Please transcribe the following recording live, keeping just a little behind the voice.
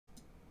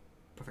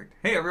Perfect.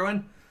 Hey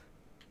everyone!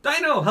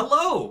 Dino,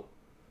 hello!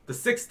 The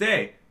 6th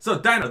day. So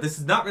Dino, this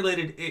is not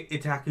related to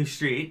Itaku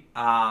Street.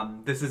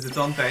 This is its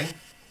own thing.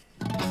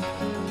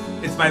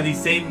 It's by the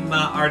same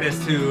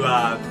artist who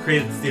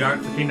created the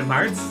art for Kingdom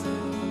Hearts,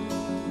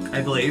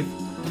 I believe.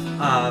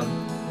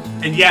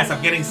 And yes,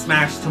 I'm getting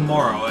Smash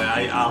tomorrow.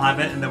 I'll have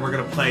it, and then we're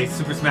gonna play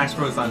Super Smash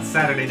Bros. On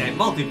Saturday night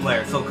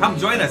multiplayer. So come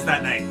join us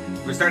that night.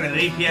 We're starting at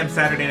 8 p.m.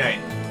 Saturday night.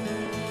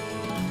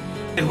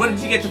 And what did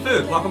you get to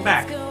food? Welcome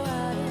back.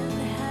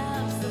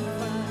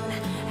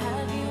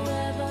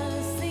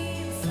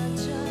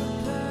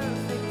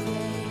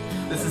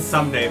 This is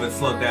Someday, but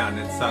slowed down.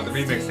 It's the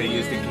remix they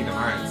used in Kingdom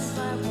Hearts.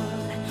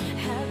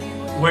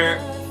 Where?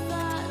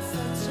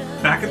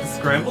 Back at the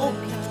Scramble?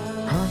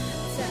 Huh?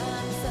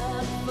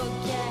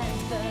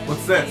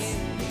 What's this?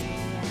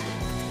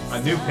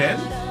 A new pin?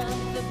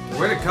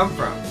 Where'd it come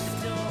from?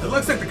 It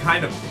looks like the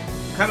kind of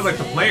like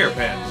the player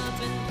pin.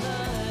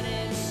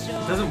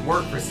 It doesn't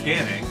work for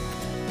scanning.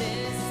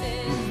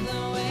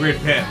 Weird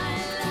pin.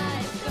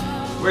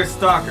 Where's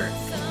Stalker?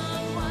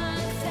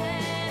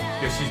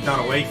 Guess she's not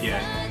awake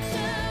yet.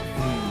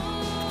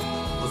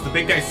 Was the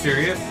big guy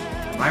serious?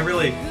 Am I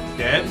really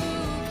dead?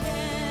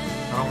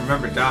 I don't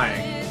remember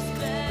dying.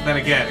 But then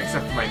again,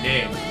 except for my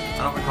name, I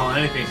don't recall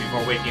anything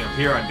before waking up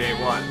here on day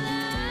 1.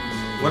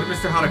 What did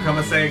Mr.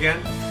 Hanakama say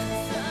again?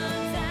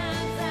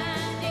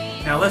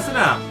 Now listen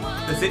up.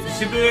 The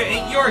Shibuya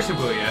ain't your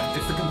Shibuya,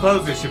 it's the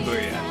composer's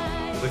Shibuya,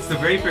 which the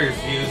Reapers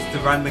use to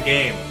run the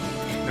game.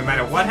 No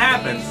matter what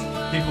happens,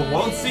 people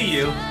won't see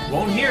you,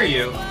 won't hear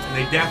you, and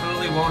they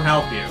definitely won't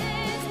help you.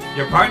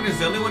 Your partner's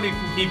the only one who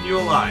can keep you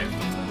alive,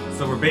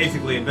 so we're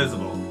basically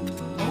invisible.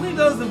 Only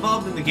those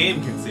involved in the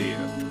game can see you.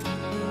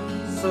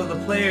 So the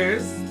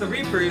players, the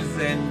Reapers,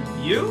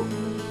 and you?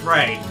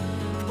 Right.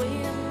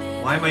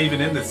 Why am I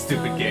even in this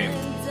stupid game?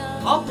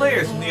 All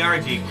players from the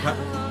RG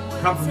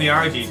come from the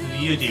RG to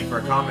the UG for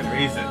a common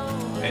reason,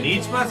 and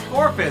each must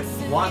forfeit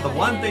the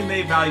one thing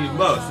they value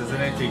most as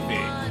an entry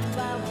fee.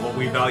 What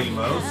we value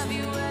most?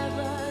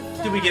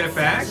 Do we get it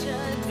back?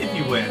 If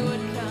you win.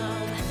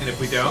 And if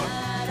we don't,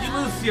 you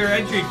lose your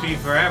entry fee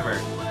forever.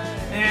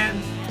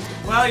 And,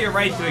 well, your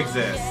right to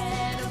exist.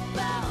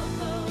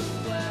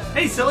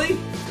 Hey, silly!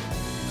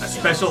 A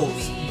special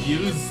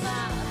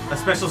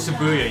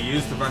Shibuya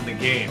used to run the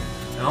game,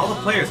 and all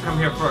the players come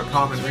here for a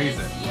common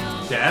reason.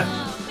 Death?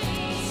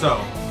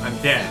 So, I'm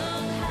dead.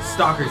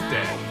 Stalker's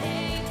dead.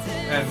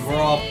 And we're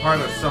all part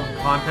of some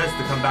contest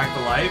to come back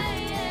to life?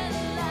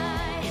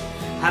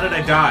 How did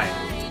I die?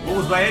 What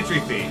was my entry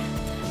fee?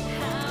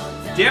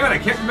 Damn it, I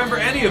can't remember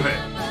any of it!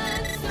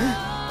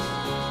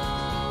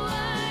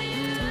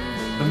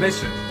 The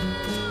mission.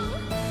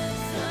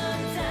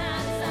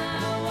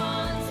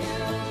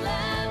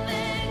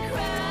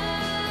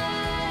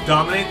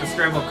 Dominate the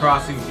Scramble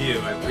Crossing view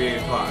at 3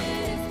 o'clock.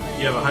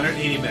 You have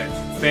 180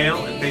 minutes.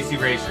 Fail and face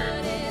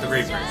Erasure. The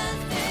Reapers.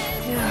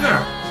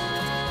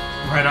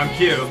 Right on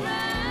cue.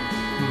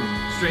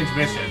 Strange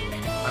mission.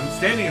 I'm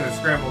standing in the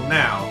Scramble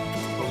now,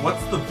 but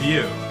what's the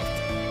view?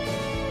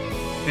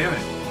 Damn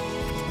it.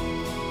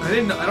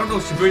 I don't know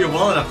Shibuya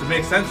well enough to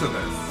make sense of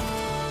this.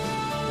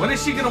 When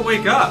is she gonna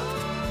wake up?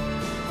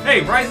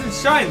 Hey, rise and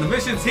shine, the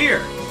mission's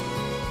here!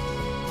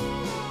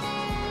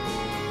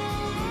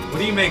 What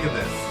do you make of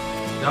this?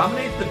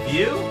 Dominate the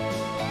view?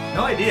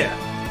 No idea.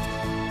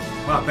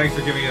 Wow, thanks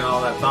for giving it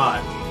all that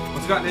thought.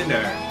 What's gotten into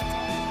her?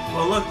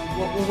 Well, look,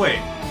 well, wait.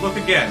 Look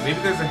again. Maybe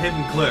there's a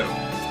hidden clue.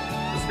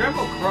 The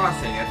Scramble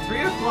Crossing at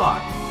 3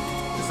 o'clock.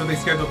 Is something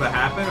scheduled to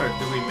happen, or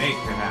do we make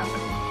it happen?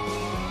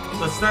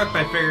 Let's start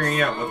by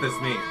figuring out what this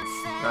means.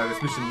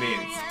 This mission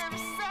means.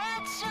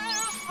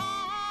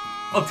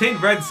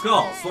 Obtained Red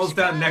Skull. Slows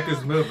down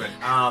Nekko's movement.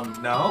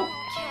 No?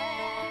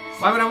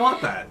 Why would I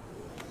want that?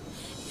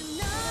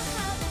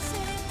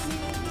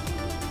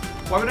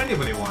 Why would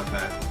anybody want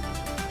that?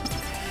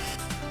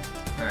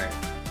 Alright.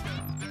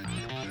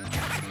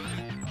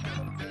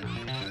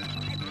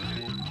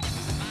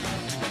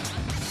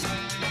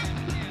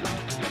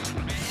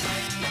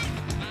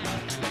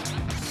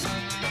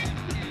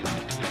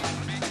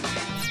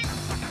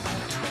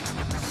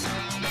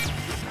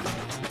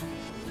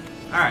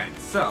 Alright,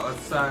 so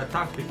let's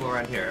talk to people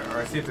around here,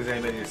 or see if there's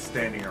anybody just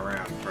standing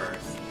around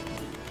first.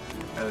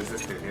 Oh, there's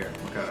this dude here.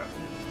 Look at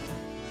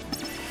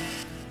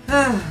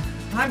him.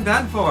 I'm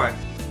done for.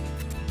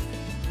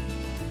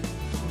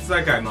 What's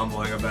that guy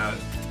mumbling about?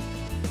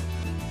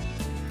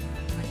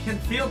 I can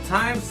feel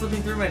time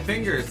slipping through my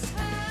fingers.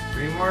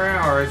 3 more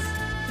hours.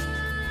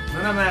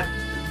 Then I'm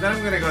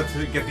gonna go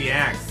to get the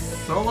axe.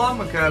 So long,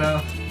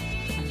 Makoto.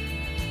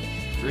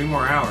 3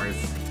 more hours.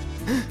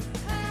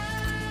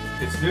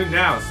 It's noon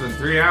now, so in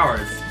 3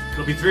 hours,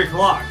 it'll be 3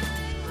 o'clock.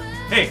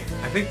 Hey,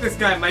 I think this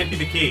guy might be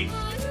the key.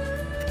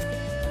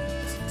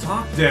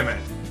 Talk, damn it.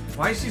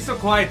 Why is she so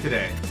quiet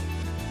today?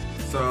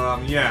 So,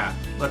 yeah,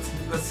 let's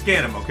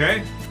scan him,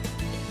 okay?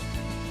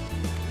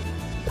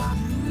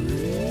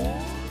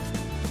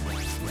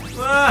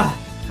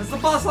 Has the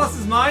boss lost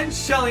his mind?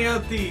 Shelling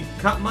out the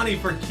money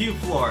for Q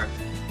floor.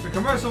 The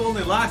commercial will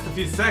only last a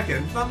few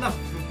seconds, not enough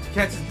to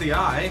catch the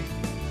eye.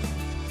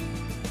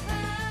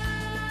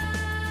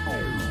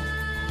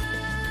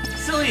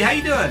 Silly, how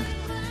you doing?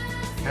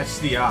 Catch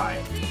the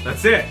eye.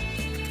 That's it.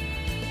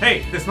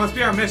 Hey, this must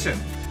be our mission.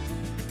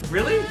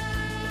 Really?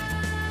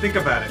 Think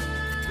about it.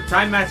 The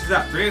time matches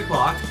up. 3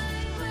 o'clock.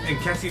 And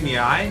catching the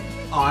eye,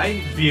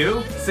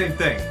 view, same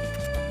thing.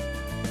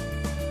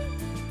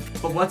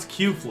 But what's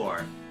Q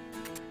floor?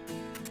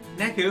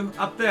 Neku,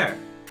 up there.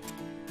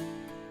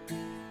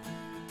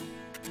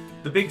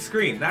 The big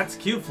screen, that's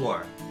Q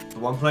floor. The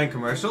one playing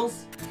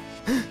commercials?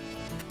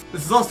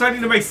 This is all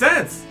starting to make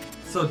sense!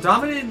 So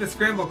dominating the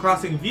Scramble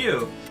Crossing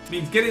view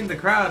means getting the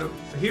crowd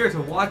here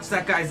to watch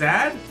that guy's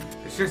ad?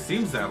 It sure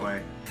seems that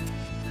way.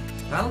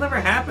 That'll never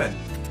happen.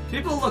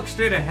 People look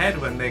straight ahead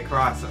when they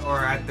cross or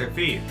at their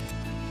feet.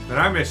 But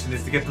our mission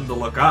is to get them to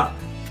look up.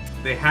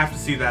 They have to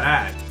see that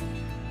ad.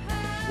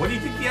 What do you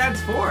think the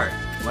ad's for?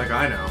 Like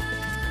I know.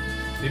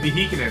 Maybe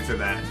he can answer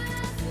that.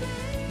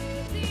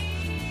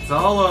 It's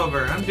all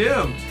over. I'm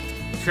doomed.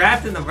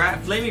 Trapped in the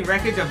flaming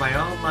wreckage of my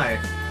own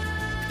life.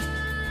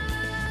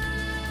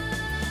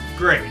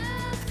 Great.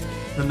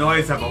 The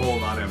noise have a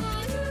hold on him.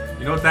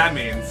 You know what that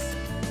means.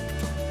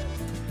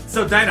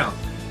 So Dino,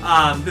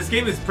 this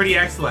game is pretty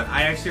excellent.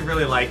 I actually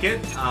really like it.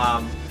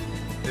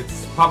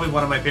 It's probably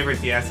one of my favorite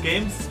DS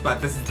games,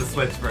 but this is the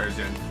Switch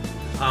version.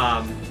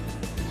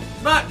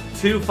 Not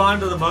too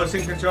fond of the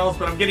motion controls,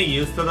 but I'm getting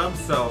used to them,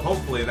 so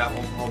hopefully that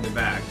won't hold me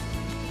back.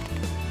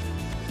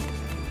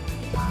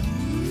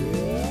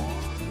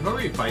 Before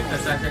we fight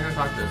this, actually, I'm gonna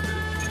talk to this dude.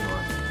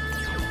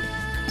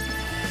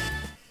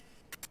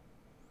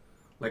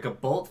 Like a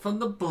bolt from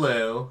the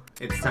blue,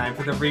 it's time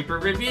for the Reaper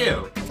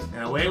review.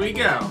 And away we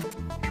go.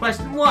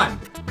 Question 1.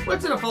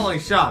 Which of the following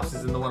shops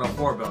is in the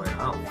 104 building?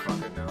 I don't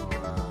fucking know.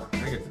 I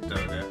think it's a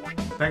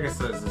Doga.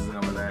 Pegasus isn't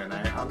over there, and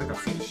I don't think I've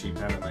seen a sheep,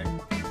 haven't I?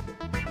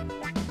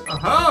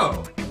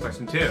 Oh-ho!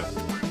 Question 2.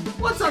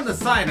 What's on the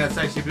sign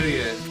outside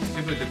Shibuya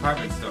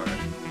department store?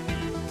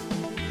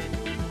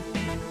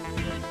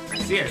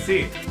 I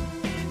see.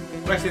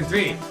 Question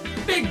 3.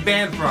 Big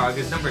Band Frog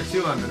is number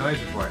 2 on the noise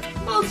report.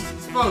 Most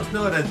folks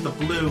know it as the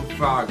blue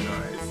frog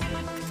noise.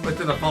 Which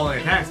of the following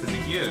attacks does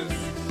it use?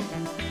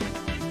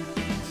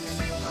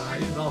 I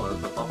use all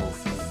of the bubbles.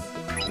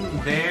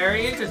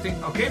 Very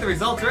interesting. Okay, the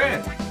results are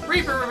in.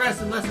 Reaper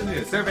reversed in lesson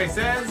 2. Survey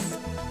says...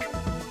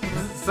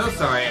 So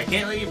sorry, I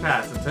can't let you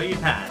pass until you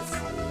pass.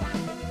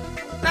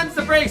 That's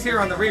the brakes here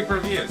on the Reaper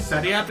review.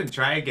 Study up and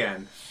try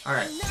again.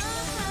 Alright.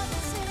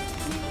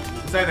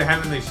 It's either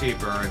Heavenly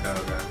Sheep or a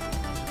Doga.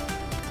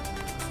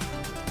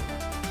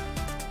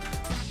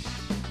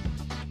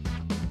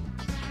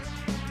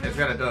 It's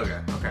got a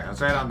Doga. Okay, I was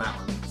right on that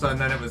one. So, and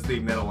then it was the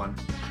middle one.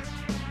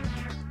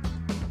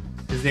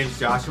 His name's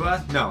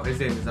Joshua? No, his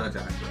name is not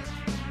Joshua.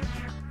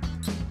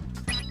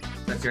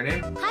 That's your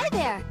name? Hi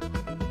there!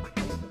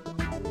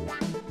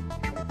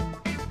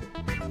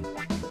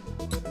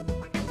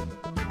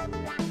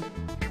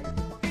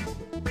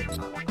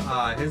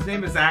 His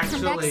name is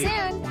actually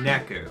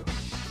Neku.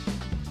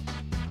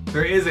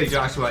 There is a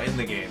Joshua in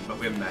the game, but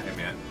we haven't met him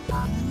yet.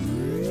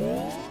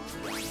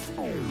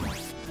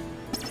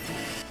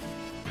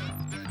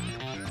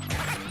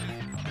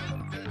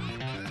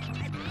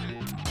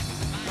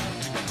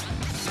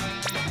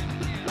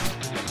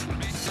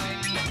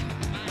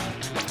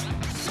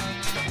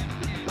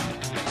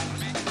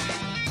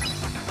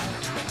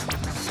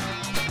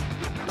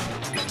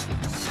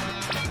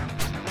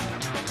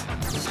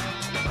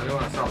 I don't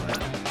want to solve that.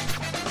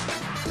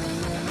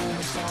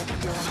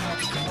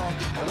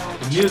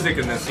 The music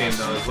in this game,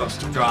 though, is what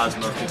draws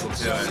most people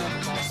to it.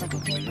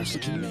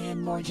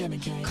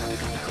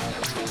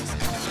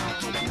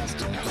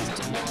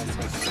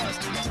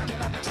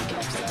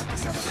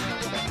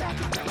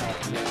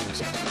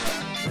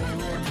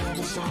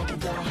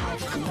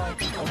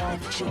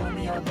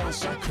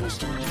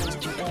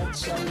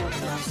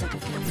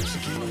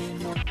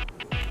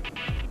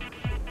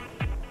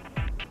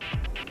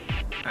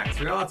 Alright, so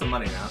we got lots of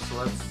money now, so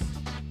let's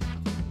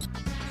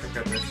check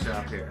out this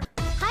shop here.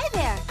 Hi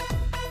there!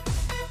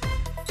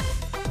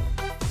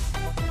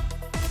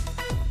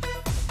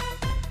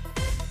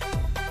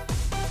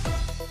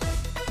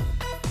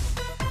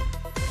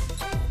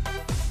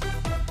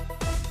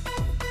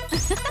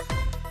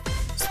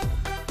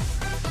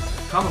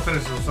 Combo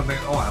finisher or something.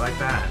 Oh, I like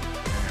that.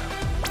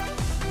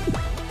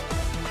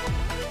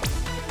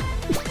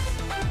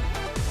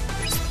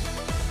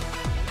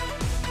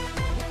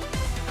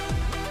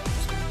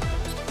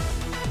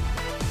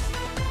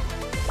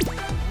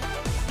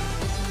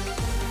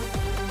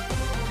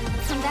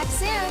 Come back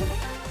soon!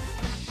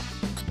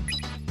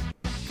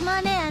 Come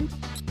on in!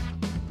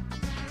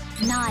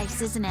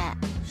 Nice, isn't it?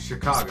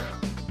 Chicago.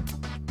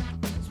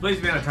 Displays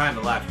the amount of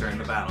time left during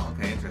the battle.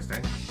 Okay,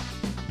 interesting.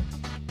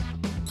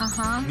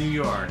 Uh-huh. New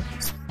York.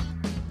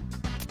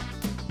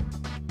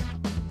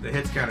 The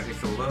hits counter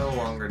takes a little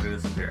longer to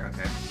disappear.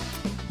 Okay.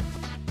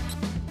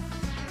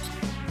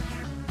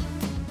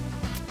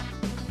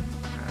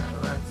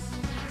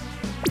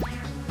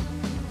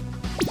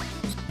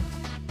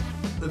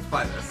 Let's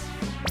buy this.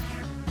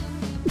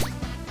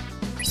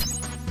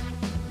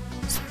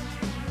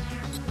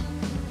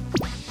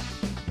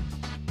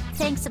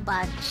 Thanks a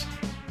bunch.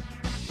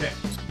 Okay.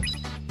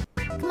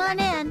 Come on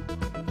in.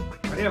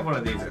 I already have one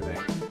of these, I think.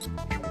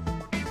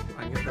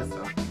 I can get this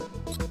though. I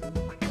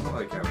don't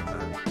really care about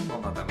that.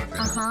 Well, not that much.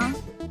 Uh-huh.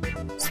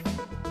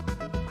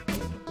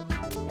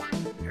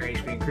 Your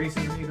HP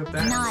increases when you equip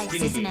that. Nice,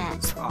 Skinny isn't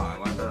jeans. it? Oh, I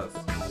want those.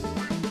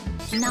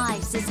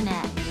 Nice, isn't it?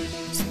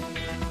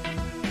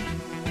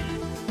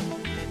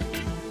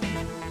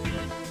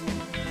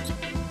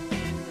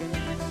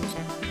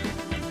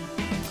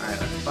 Alright,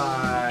 let's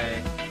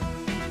buy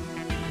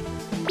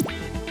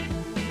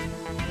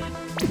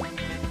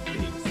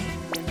these.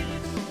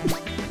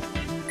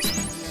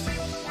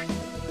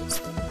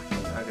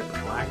 I'll get the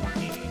black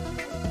bikini.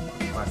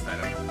 Quest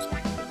item.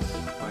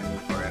 What do I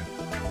need for it?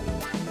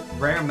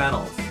 Rare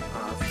metals.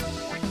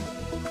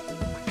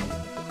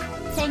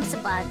 Thanks a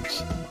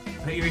bunch.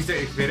 Hey, you restart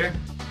your computer?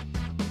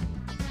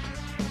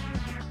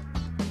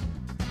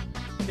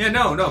 Yeah,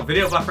 no,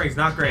 video buffering's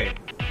not great.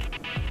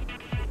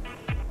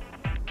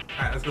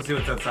 Alright, let's go see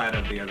what's outside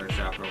of the other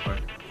shop real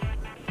quick.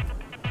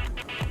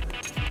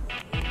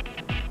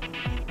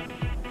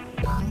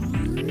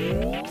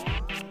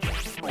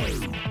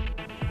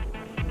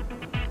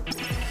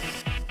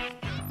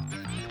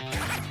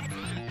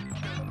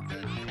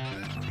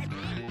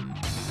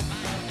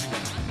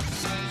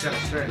 He's got a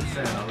shirt and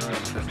set. I'll ruin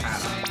this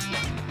hat on.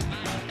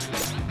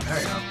 There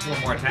you go.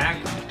 One more attack.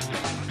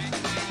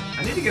 I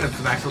need to get him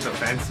some actual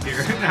defense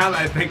here, now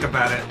that I think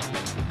about it.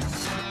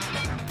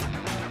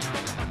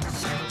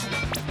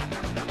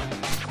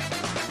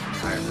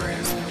 Alright,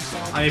 brain.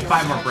 I need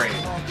 5 more brain.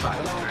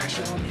 5. Alright.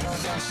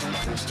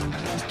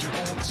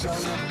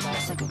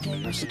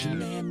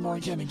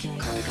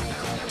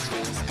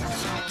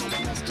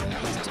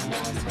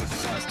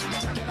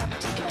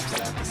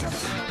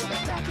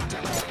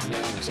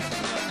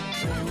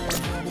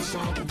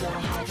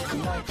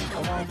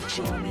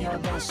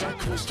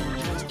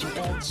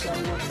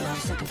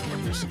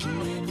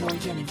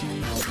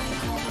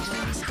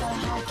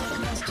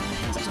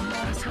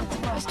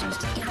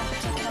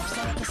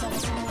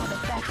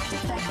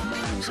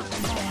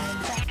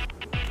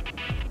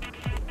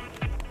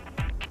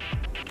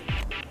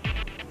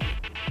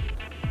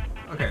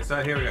 Okay,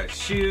 so here we got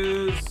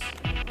shoes.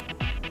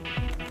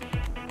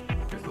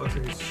 It looks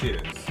like it's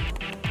shoes.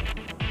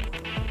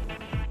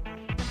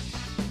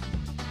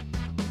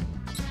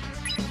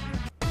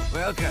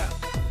 Welcome.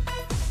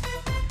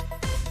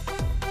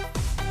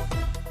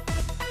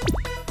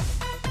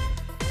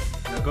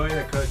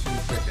 Nagoya Cochin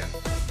Chicken.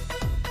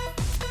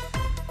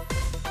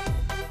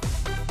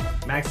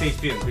 Max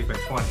HP increased by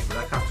 20, but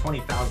that costs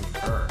 20,000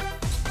 per.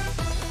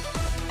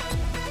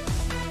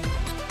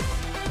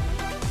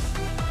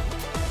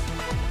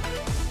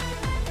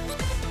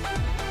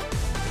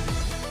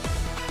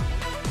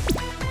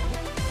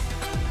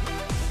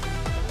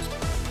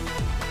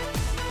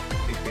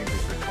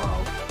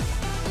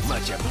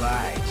 Much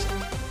obliged.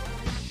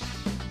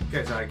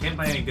 Okay, so I can't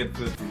buy any good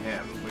food from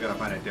him. We gotta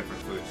find a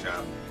different food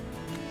shop.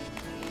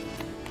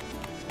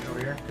 Over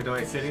here,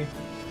 Kadoy City.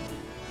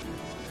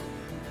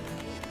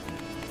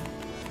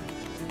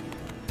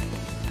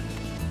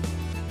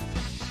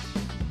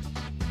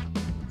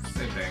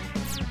 Same thing.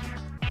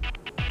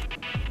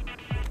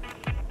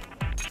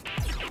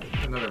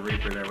 Another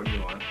Reaper there. What do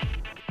you want?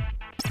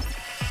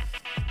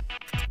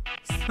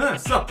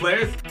 Sup,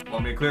 players?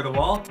 Want me to clear the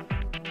wall?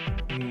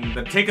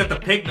 Then take out the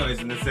pig noise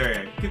in this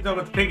area. You can tell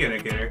about the pig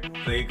indicator.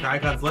 So your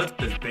icon's lit,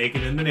 there's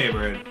bacon in the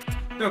neighborhood.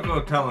 Don't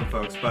go telling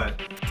folks,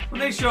 but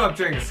when they show up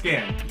during a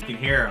scan, you can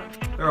hear them.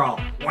 They're all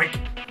oink.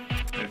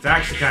 And it's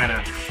actually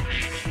kinda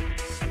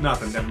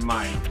nothing, never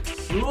mind.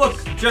 Look,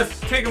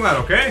 just take them out,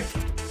 okay?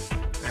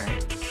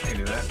 Alright, I can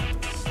do that.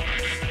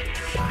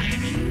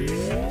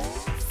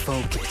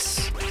 Focus.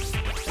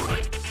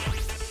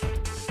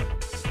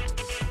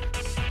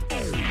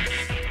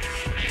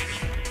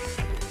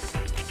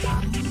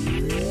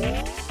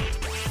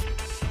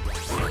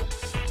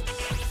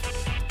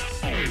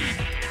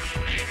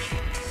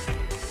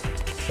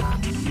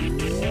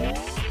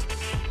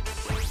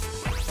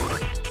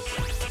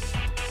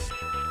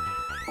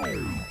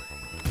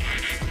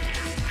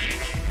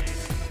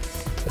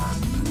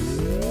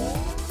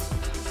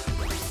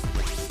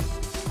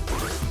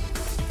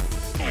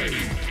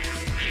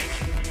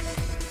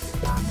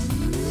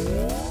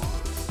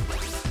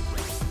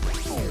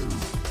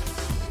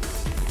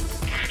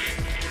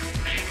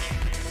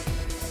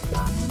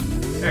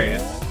 There he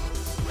is.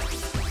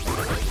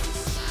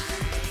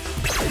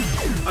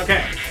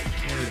 Okay.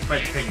 Let's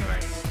fight the pig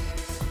noise.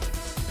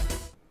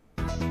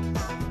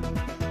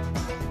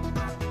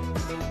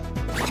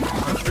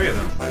 Oh, 3 of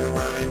them.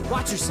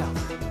 Watch yourself.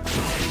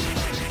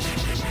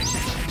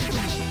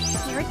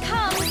 Here it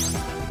comes.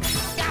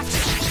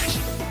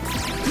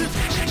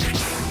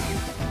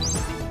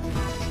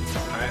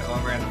 Alright, well, I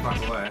ran the fuck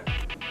away.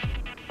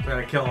 So I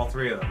gotta kill all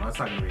 3 of them. That's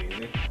not gonna be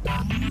easy.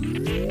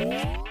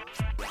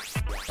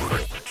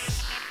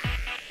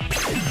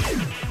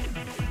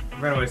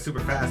 I ran away super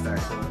fast,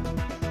 actually.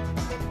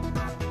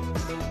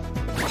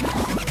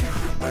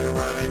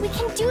 We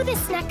can do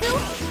this, Neku.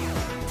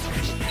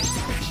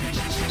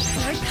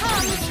 Here it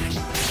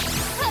comes.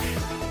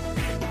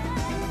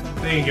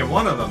 only gonna get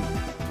one of them.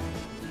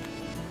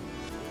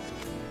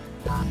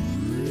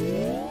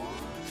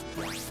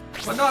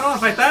 What? No, I don't want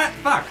to fight that.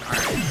 Fuck. All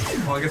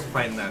right. Well, I guess we're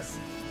fighting this.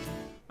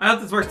 I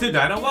hope this works too,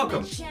 Dino.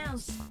 Welcome. This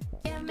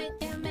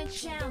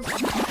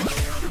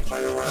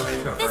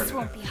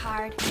won't be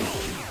hard. Here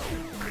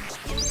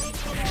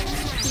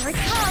it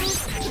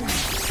comes.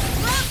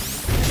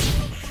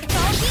 It's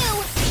all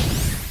you.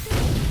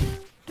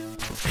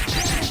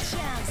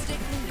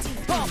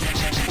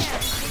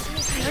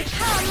 Here it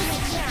comes.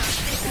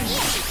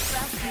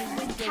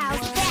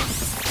 How's that?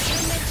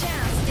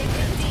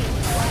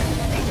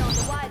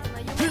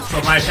 So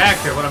my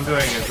attacks here, what I'm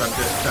doing is I'm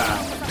just,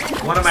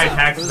 one of my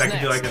attacks is I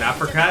can do like an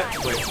uppercut,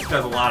 which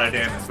does a lot of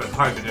damage, but it's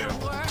hard to do.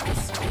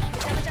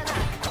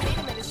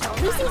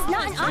 Lucy's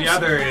not an The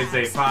other is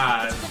a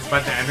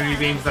bunch of energy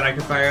beams that I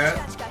can fire at.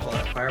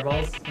 Well,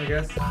 fireballs, I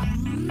guess. I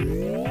don't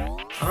know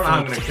how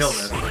I'm gonna kill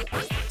this. I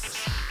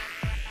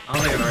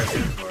don't think I'm the right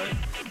suited for it.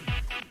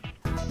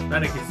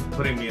 Then it keeps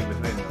putting me in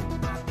between them.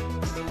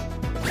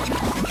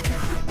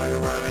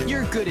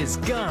 Your good is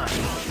gone.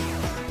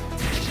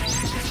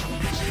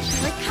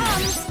 Here it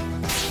comes.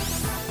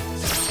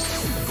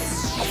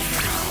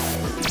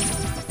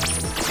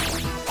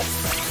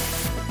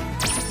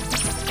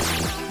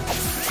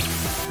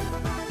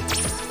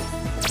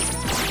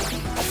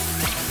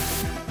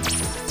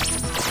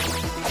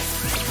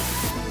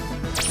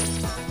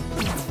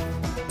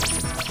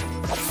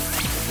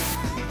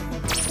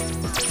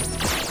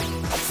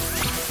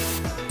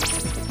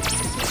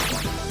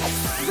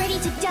 Ready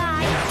to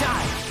die.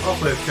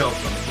 Hopefully it kills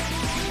them.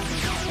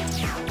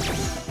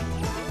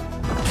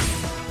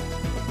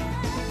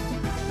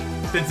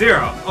 Did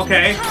 0.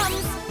 Okay.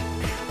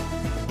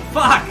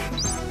 Fuck! I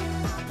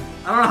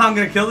don't know how I'm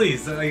gonna kill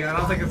these. Like, I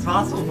don't think it's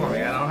possible for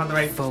me. I don't have the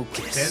right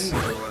Focus. pins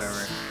or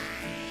whatever.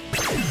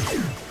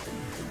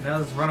 Now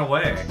let's run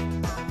away.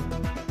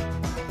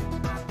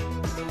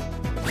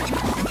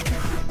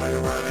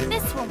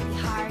 This won't be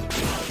hard.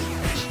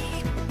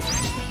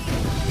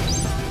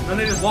 Then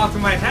they just walk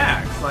through my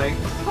attacks. Like,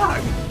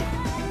 fuck.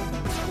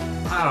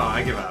 I don't know.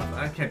 I give up.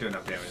 I can't do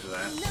enough damage to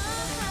that.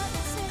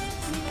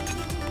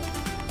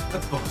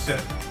 That's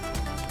bullshit.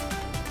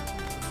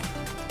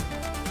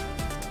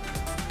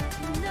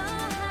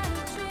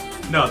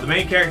 No, the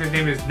main character's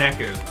name is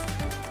Neku.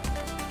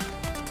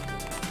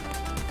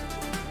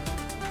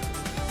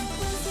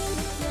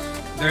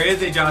 There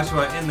is a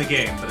Joshua in the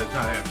game, but it's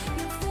not him.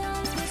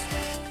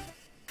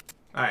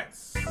 Alright.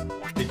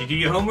 Did you do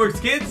your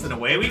homework, kids? And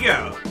away we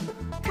go.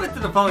 List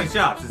of the following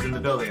shops is in the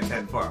building at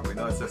 10-4. We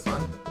know it's this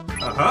one.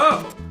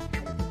 Oh-ho!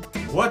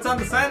 What's on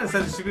the sign that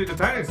says Shibuya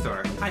Department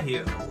Store? High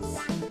heels.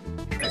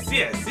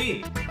 I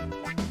see.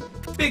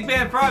 Big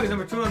Bad Frog is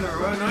number 2 on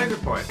the noise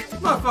report.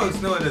 Most folks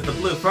know it as the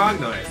blue frog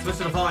noise. Which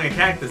of the following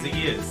attack does it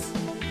use?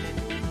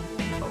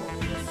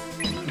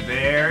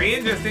 Very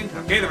interesting.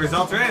 Okay, the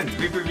results are in.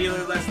 Brief review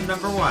lesson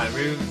number 1.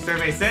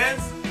 Survey says,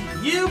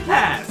 you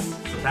pass!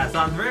 So pass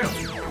on through.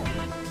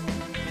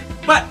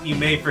 But you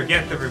may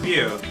forget the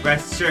review.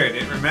 Rest assured,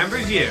 it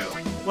remembers you.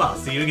 Well,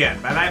 see you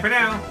again. Bye-bye for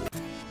now.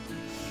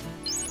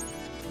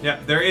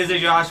 Yep, there is a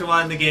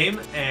Joshua in the game,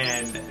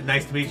 and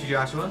nice to meet you,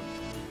 Joshua.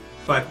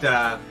 But,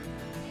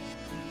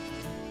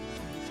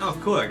 oh,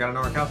 cool, I got an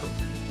Orc Alpha.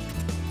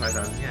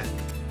 5,000 yen.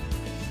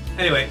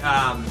 Anyway,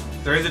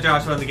 there is a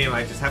Joshua in the game,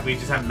 we just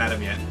haven't met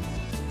him yet.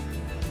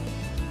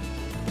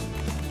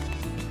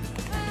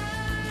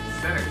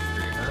 Center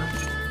Street, huh?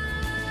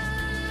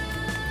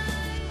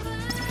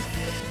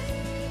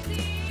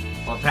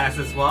 I'll pass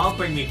this wall,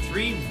 bring me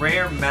 3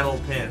 rare metal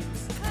pins.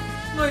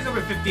 Noise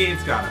number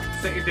 58's got him.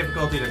 Set your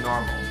difficulty to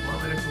normal. Well,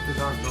 my difficulty's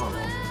on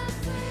normal.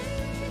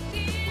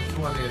 Which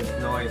one is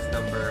noise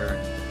number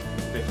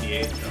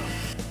 58 though?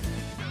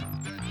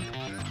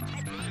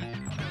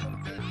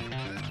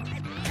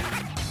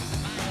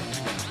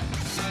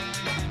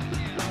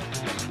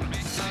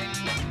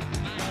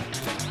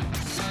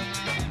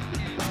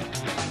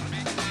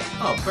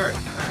 Oh, bird.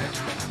 Alright.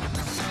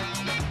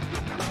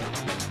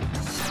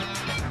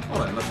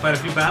 Hold on, let's fight a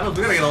few battles.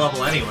 We're gonna get a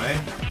level anyway.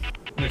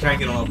 I'm gonna try and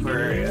get a level per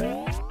area.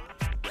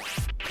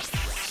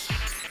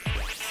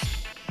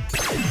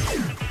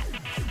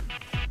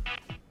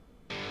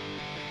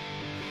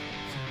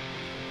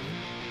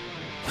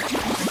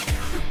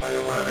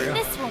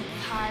 This won't be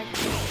hard.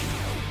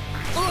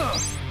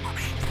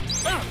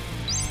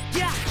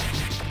 Yeah.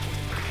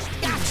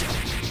 Gotcha.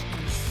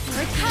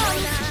 Here it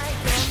comes.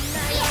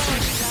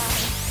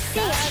 See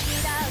ya.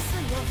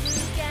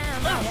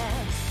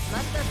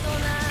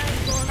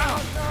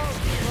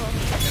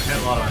 Hit a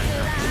lot of it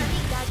here.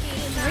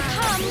 Here it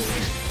comes.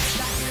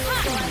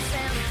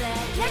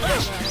 Here it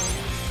comes.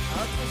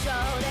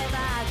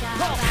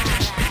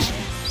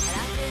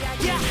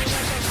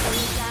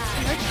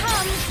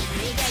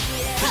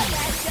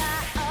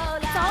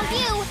 It's all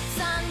you.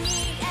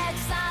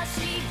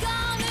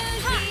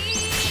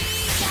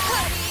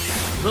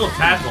 Little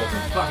tadpoles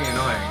are fucking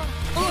annoying.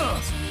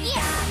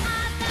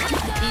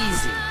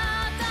 Easy.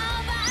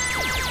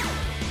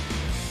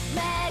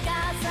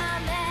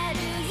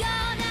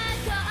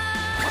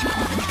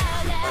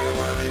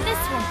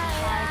 This won't be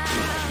hard.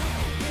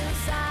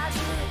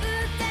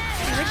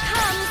 Here it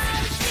comes.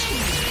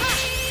 Ha!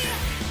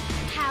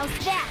 How's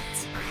that?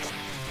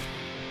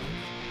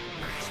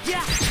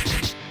 Yeah.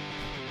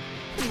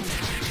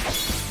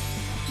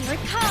 Here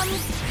it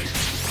comes.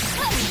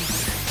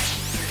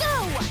 Go!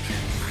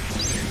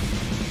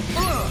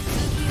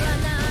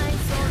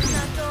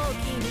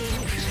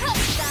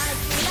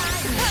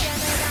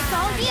 It's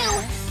all you.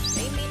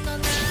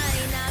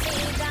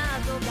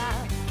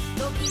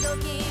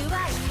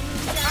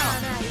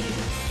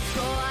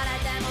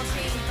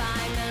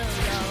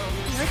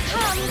 Here it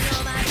comes.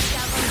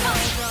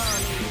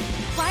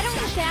 Why don't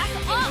you back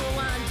up?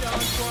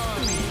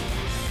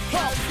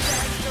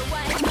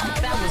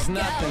 That was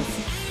nothing.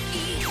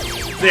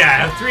 So yeah, I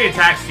have 3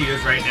 attacks to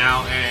use right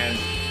now, and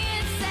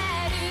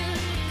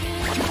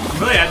I'm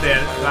really glad they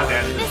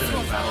added this in the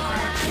battle track.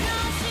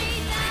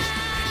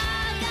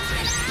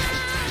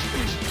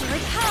 Here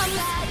it comes.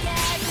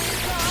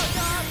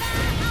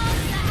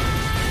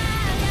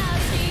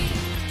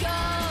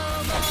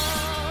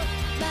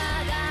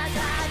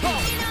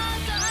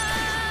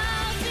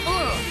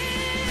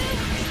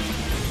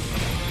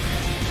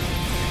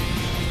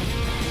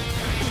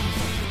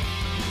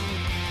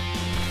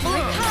 Here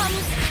it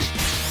comes.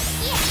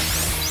 Yeah.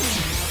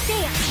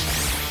 There.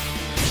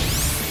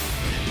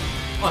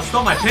 Oh, I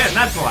stole my pin,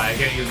 that's why I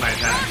can't use my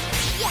attack.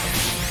 Yeah.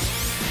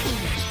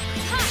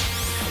 Ha.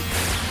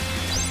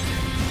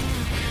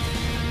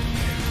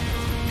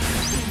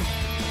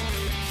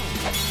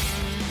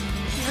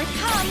 Here it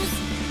comes.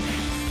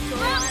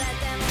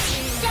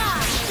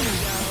 Stop.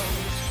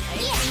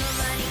 Yeah.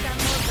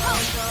 Go.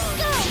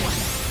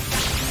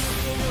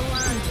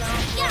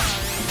 Yeah.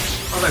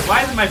 I was like, why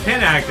isn't my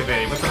pin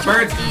activating? But the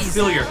birds can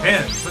steal your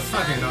pins. That's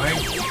fucking annoying.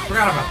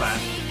 Forgot about that.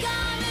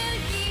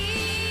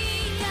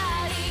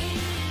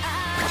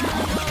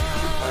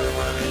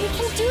 You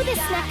can do this,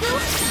 Neku.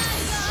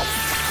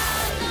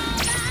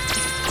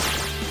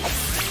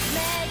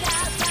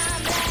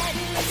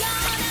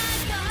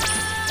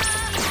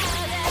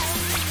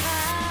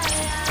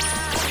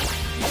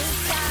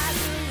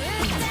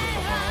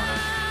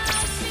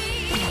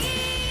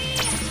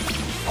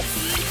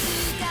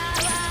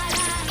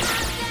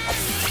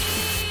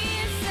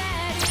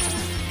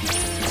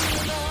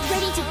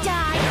 Ready to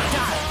die.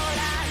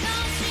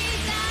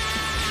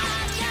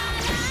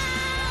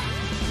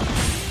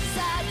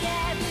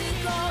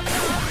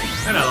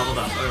 And I leveled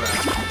up. Look at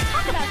that.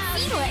 Talk about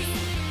seamless.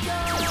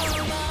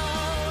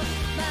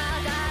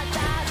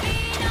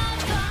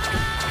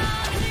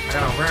 I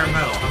got a rare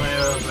medal. How many of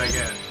those did I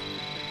get?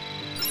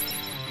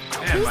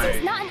 And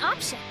Losing's my... not an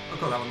option. Oh,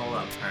 cool, that one leveled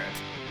up. Alright.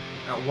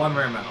 Got 1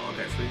 rare medal.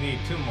 Okay, so we need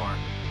 2 more.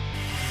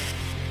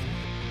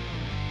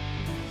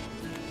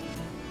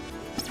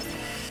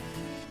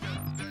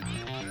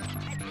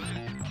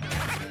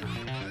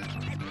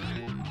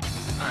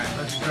 Alright,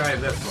 let's try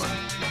this one.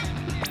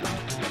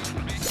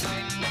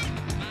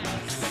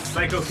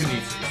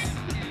 Psychokinesis.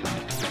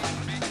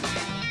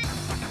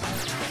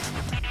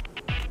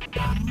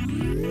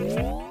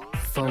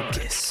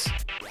 Focus.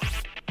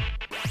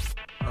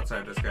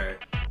 Outside, this guy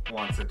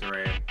wants it to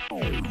rain.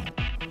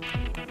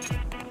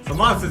 So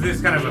monsters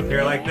just kind of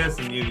appear like this,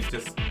 and you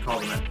just call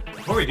them in.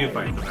 Before we do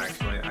fight them,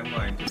 actually, I'm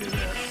going to do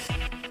this.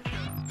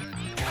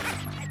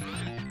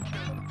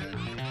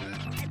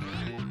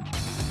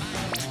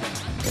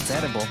 It's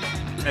edible.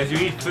 As you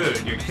eat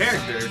food, your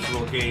characters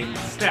will gain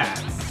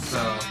stats.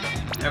 So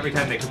every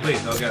time they complete,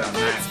 they'll get a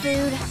max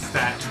food.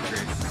 stat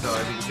increase. So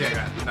as you can see, I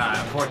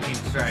got 14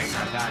 strength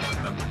attack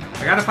with them.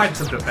 I gotta find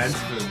some defense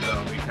food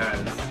though,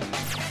 because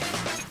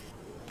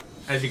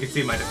as you can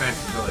see, my defense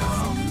is really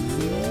low.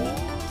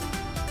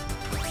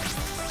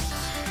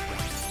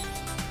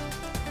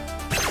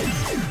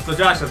 So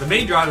Joshua, the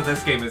main draw to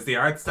this game is the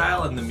art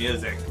style and the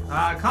music.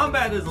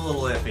 Combat is a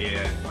little iffy.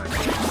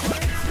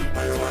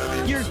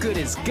 Your good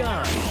is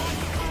gone.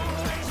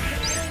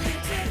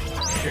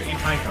 Here, eat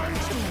pine cone.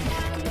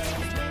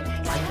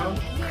 Pine cone?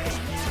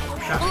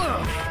 Shut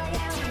up.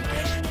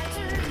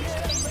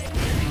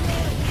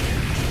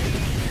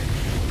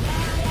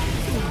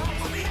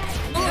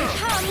 Here it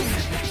comes.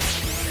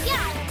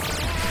 Yeah.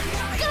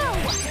 Go.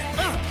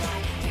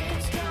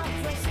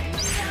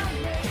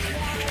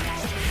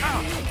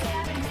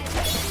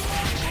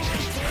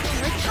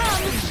 Here it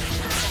comes.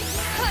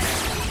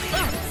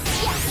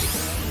 Yes.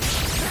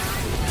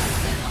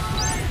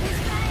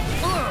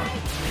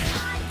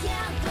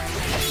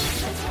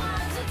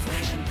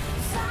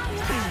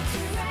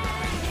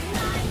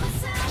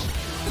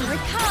 Here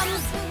it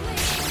comes.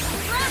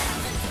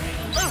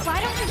 Why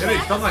don't you Maybe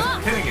back stole my up?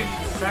 pin again,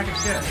 you sack of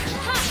shit.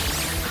 Ha!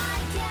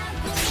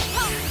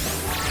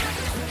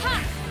 Ha!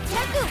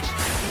 Neku!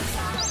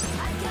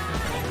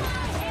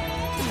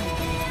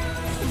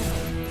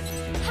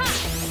 Ha!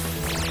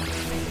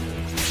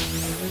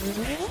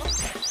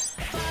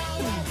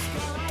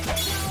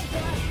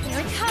 Here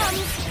it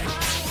comes!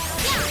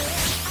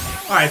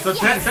 Yeah! Alright, so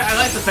I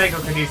like the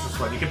psychokinesis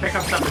one. You can pick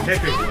up stuff and hit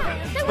people with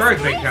it.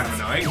 Birds make kind of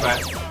annoying, but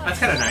that's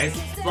kind of nice.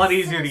 It's a lot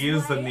easier to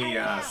use than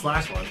the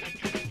slash one.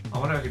 I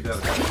wonder if I can do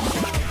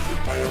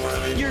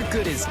it. You're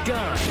good as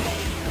gone.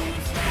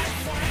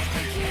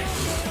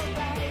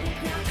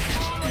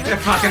 Get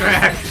fucking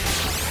wrecked.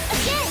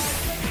 Again!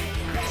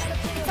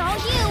 It's all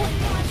you!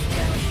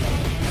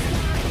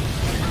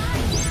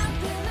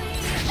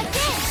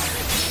 Again!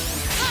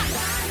 Ha!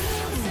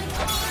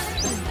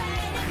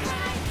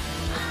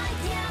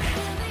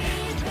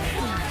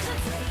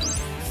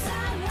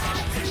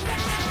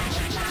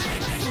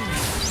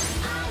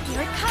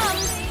 Here it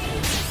comes!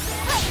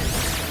 Ha!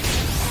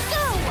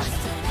 Go!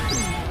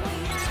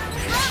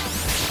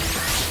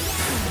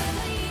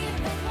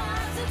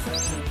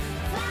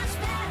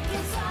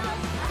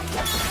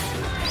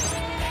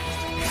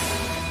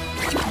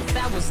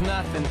 That was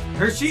nothing.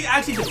 She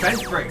actually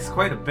defense breaks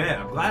quite a bit.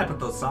 I'm glad I put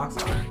those socks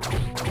on her.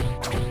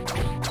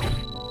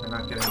 I'm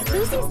not getting any rare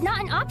Losing's medals.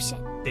 not an option.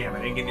 Damn, I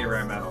didn't get any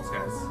rare medals,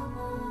 guys.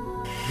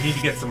 We need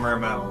to get some rare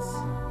medals.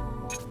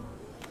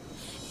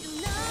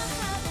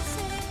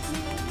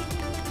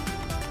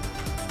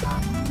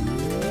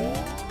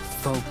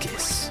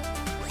 Focus.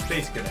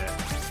 Space Cadet.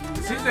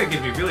 It seems like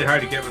it'd be really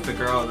hard to get with the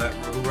girl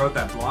who wrote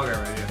that blog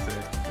already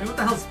yesterday. I mean, what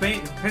the hell's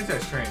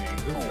Princess Training?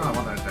 Oops, no, I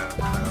want that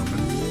open.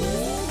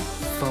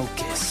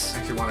 Focus. I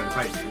actually wanted to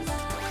fight these.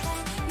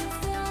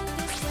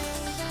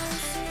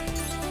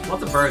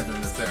 Lots of birds in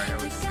this area,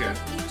 which is good.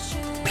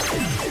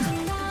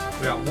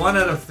 We got 1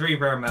 out of 3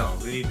 rare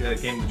medals. We need the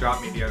game to drop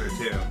me the other 2.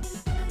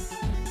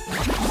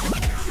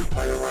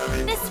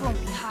 This won't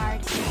be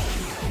hard.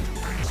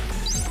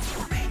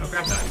 Oh,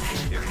 grab that.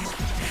 Thank you.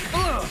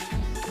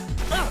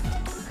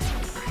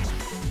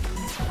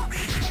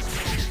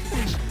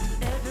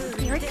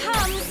 Here it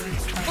comes!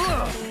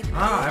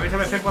 Ah, every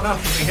time I pick one up,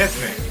 something hits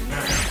me.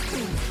 Alright.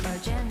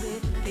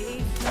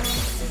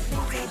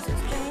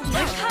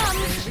 Here it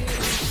comes!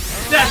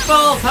 Death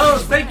Ball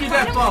pose! Thank you,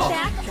 Death Ball!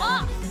 Back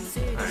off!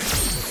 Alright.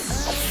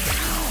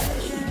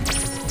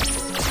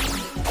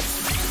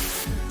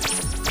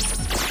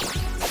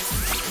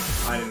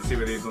 I didn't see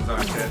where these ones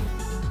are. Shit.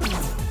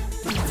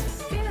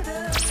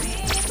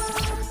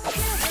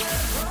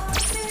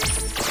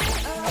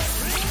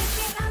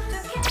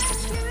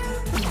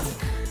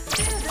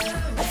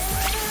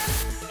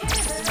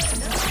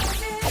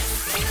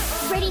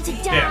 Ready to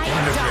die? Yeah,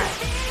 wonderful.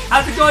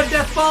 How's it going,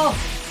 Death Ball?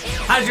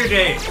 How's your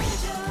day?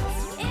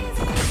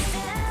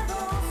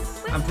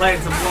 I'm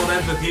playing some World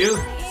Ends with you.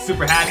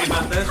 Super happy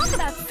about this. Talk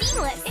about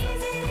seamless!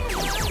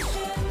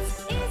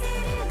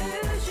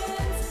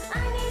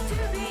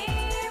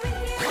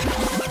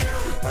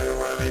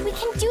 We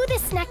can do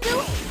this,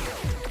 Neku!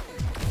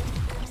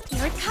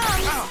 Here it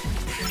comes!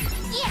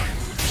 Yeah!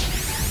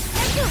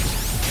 Neku!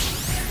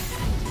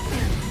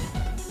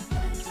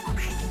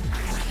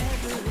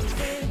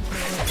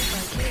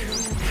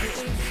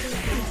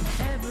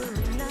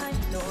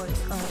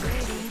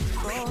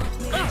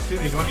 Dude,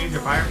 you want to use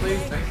your fire, please?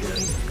 Thank you.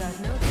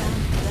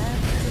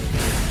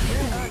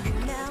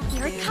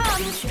 Here it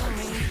comes!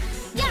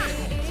 Yeah!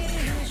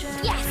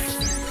 Yes!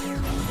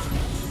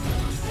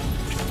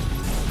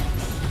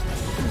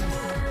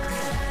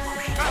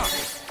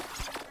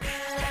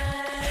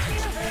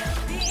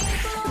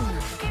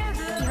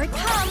 Here it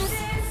comes!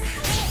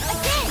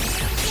 Again!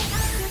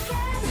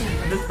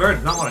 This bird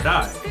does not want to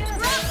die.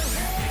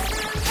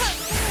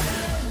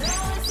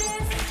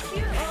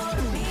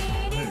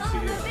 I didn't see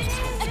you.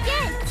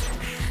 Again!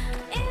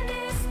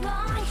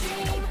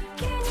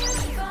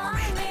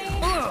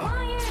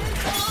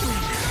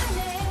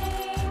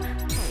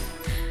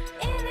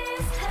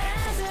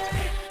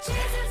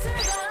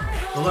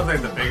 It looks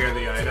like the bigger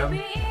the item,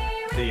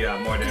 the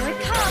more Here damage it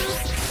it comes!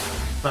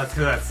 does. That's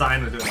because that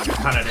sign was doing like a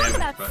ton of Talk damage.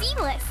 about But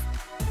seamless!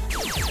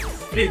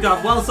 you've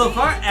done well so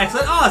far.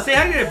 Excellent. Oh, say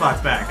hi to your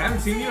bots back. I haven't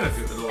seen you in a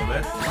little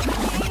bit.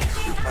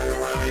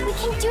 We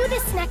can do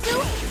this,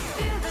 Neku!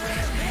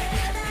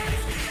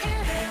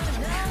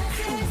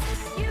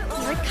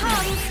 Here it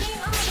comes!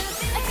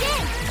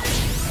 Again!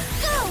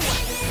 Go!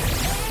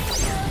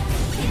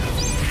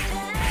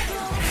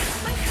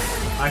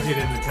 I actually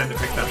didn't intend to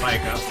pick that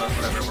bike up, but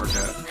whatever, worked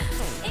out.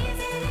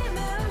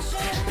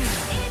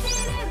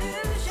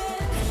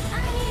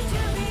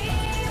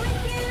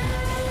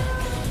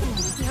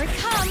 Here it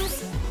comes!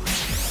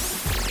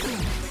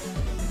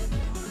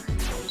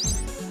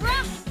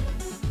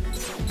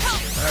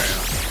 There we go.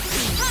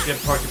 Get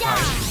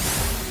porcupine.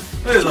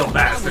 Look at these little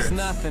That was bastards.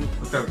 nothing.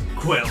 With their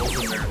quills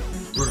and their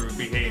rude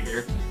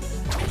behavior.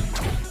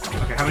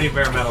 Okay, how many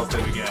rare medals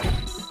did we get?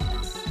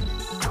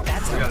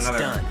 That's We how got it's another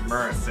done.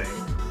 Murasing.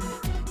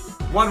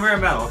 1 rare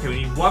medal. Okay, we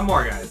need 1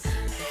 more, guys.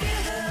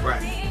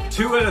 Right.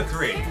 2 out of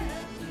 3.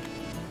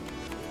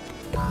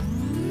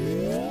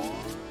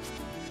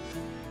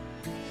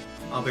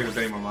 I don't think there's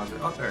any more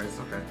monsters. Oh, there is.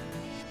 Okay.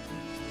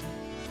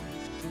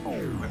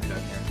 Might be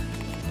down here.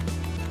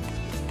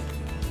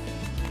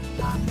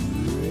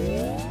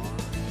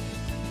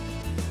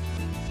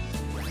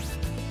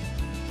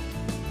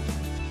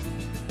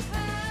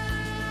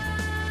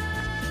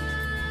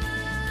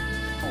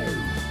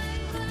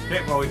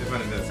 Okay, well, we just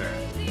went into this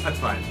area. That's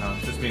fine. No,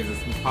 it just means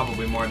there's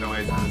probably more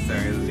noise in this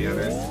area than the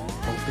others.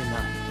 Open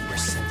up your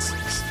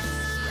senses.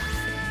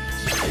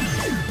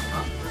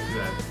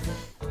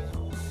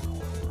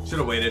 bad. Should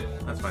have waited.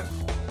 That's fine.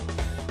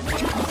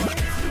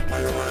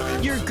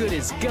 Your good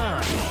is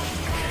gone.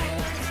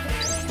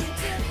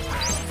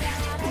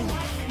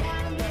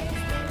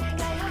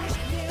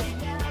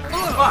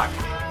 Fuck!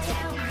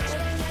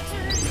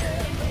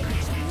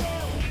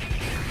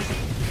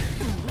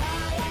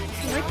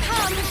 Here it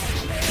comes!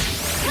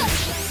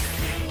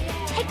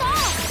 Take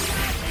off!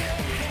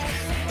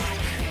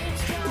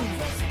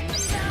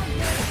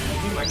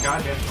 Oh my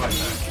goddamn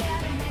flashback.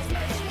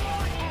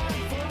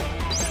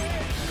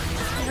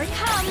 Here it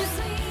comes!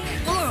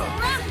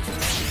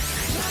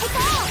 Take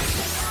off!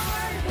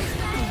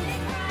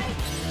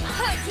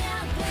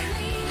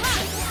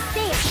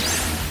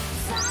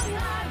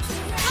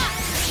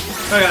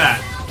 Look at that.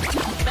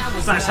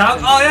 Slash hug.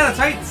 Oh yeah, that's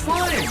right.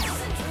 Slime.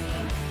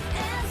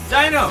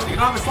 Dino, you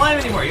don't have a slime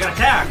anymore. You gotta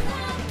attack.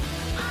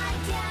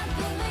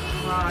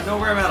 No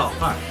rare metal.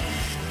 Fuck.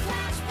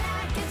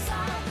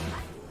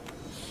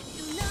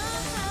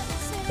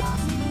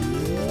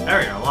 There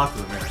we go. Lots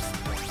of them here.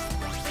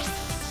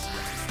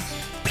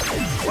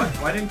 What?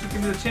 Why didn't you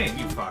give me the chain?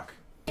 You fuck.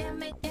 Well,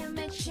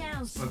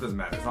 it doesn't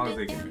matter as long as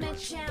they give me.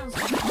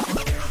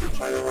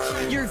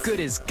 Your good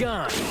is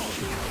gone.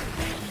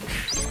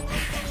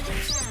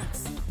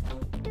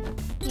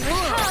 Here it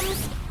comes!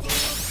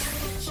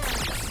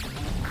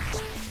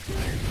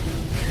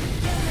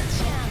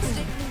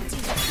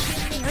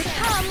 Here it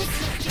comes!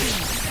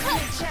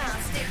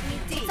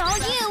 It's all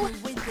you!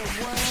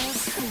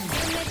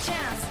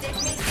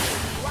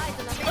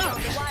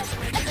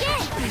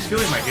 Again! He's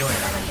feeling my healing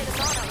on him.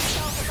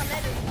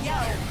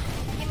 Yeah!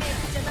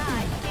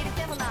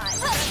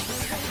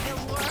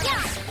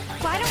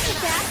 Why don't you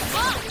back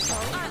up?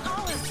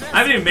 I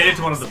haven't even made it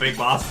to one of the big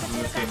bosses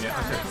in this game yet. I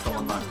should still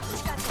unlocked.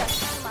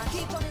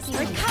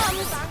 Here it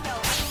comes!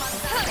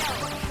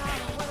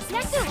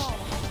 Nezu!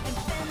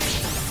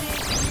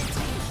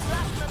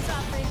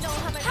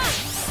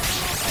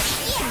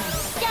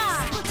 Yeah!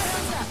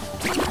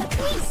 We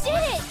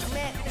did it!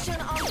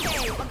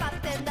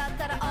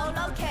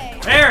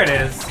 There it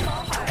is.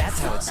 That's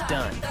how it's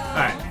done.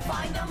 Alright.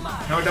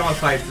 Now we're done with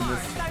fights in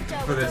this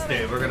for this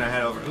day. We're gonna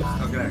head over. Oops,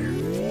 I'll get out of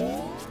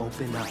here.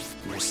 Open up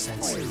your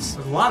senses.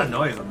 There's a lot of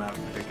noise on that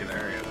particular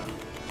area though.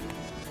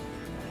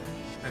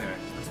 Anyway,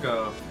 let's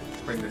go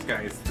bring this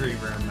guy's 3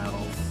 rare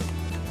metals.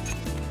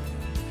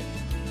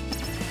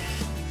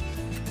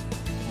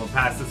 We'll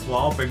pass this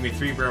wall, bring me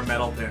 3 rare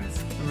metal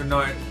pins.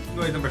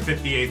 Noise number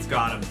 58's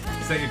got him.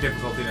 Set your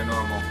difficulty to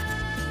normal.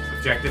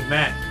 Objective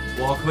met.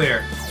 Wall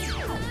clear.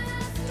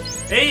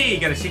 Hey,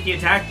 got a shaky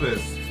attack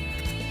boost.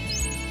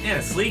 And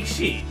a sleek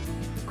sheet.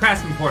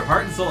 Craftsman poured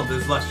heart and soul into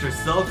this lustrous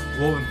silk,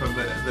 woven from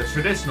the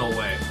traditional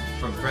way,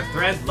 from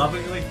thread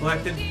lovingly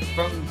collected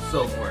from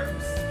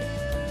silkworms.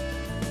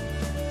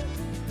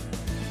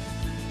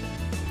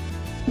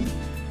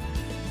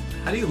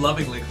 How do you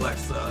lovingly collect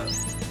silk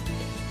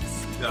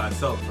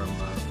from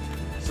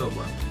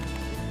silkworm?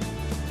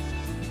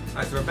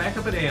 Alright, so we're back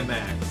up at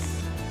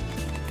AMX.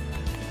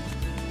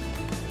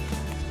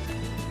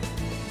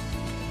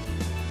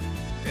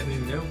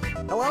 Anything new?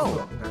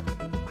 Hello. Okay.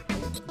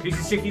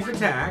 Increases Shicky's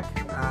attack.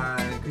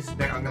 Increases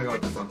attack. I'm gonna go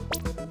with this one.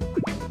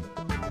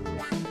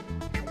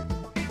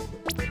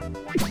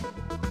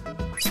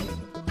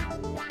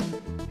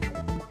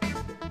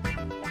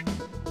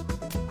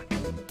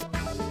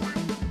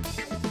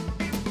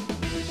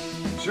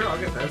 Sure, I'll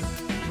get this.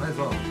 Might as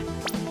well.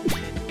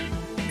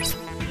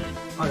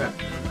 Okay,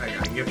 I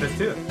can get this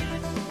too.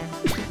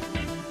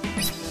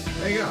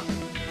 There you go.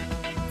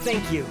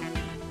 Thank you.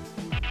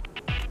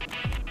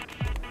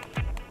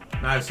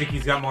 Now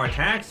Shicky's got more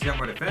attacks, he's got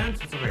more defense.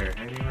 What's over here?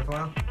 Anything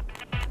worthwhile?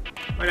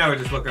 Right now we're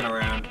just looking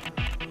around.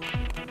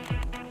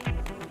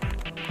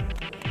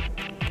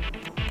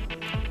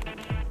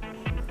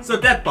 So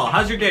Deathball,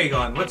 how's your day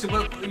going? What you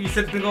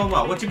said it's been going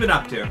well. What you been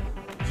up to?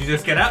 Did you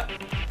just get up?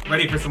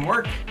 Ready for some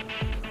work?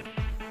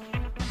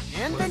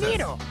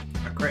 Bienvenido.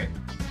 Oh, great.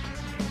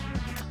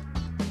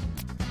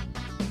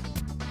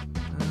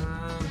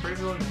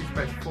 Bravery will increase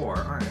by 4.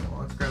 Alright, well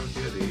let's grab a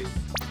few of these.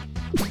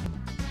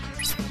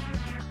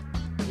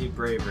 Need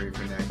bravery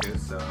for Neku,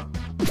 so.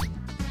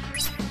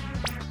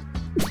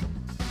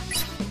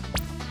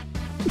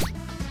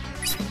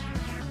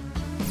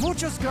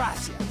 Muchas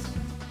gracias.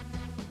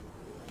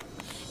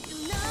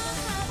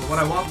 But what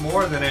I want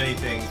more than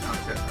anything, oh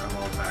shit, I'm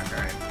all back,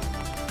 alright.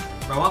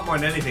 What I want more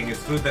than anything is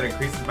food that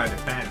increases my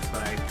defense,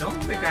 but I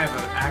don't think I have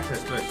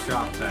access to a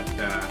shop that,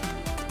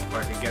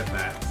 where I can get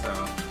that,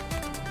 so.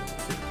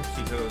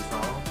 She goes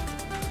all.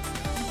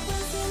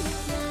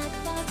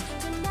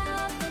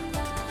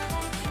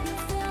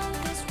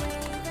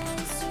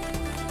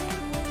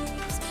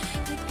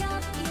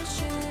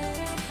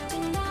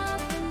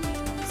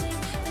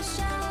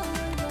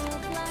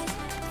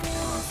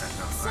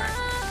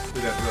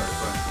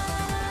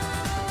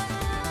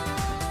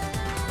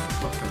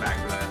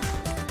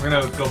 We're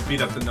gonna go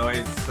beat up the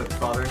noise that's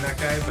bothering that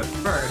guy, but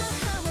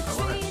first, I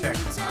wanna check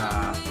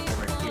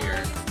over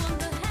here.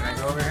 Can I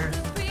go over here?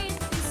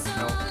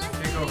 No,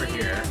 can't go over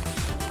here.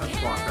 Let's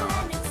walk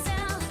off.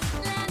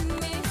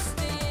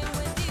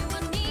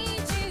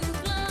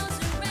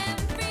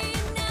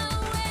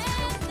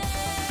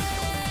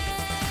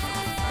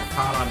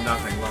 caught on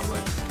nothing.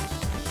 Lovely.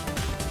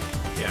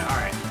 Yeah,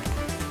 alright.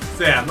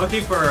 So yeah, I'm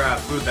looking for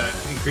food that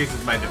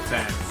increases my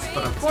defense.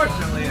 But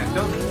unfortunately, I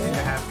don't seem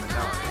to have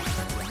mentality.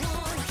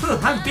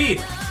 I'm beat!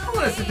 I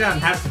want to sit down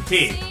and have some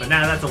tea, but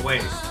now that's a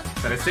waste.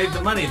 Better save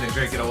the money than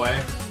drink it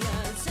away.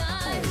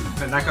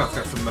 And that girl's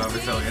got some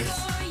resilience.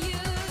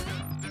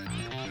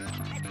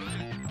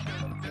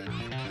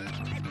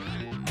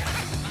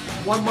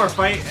 One more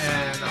fight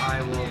and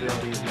I will be able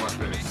to use more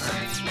food.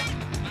 Alright.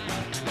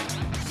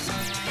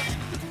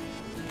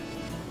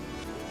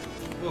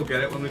 We'll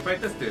get it when we fight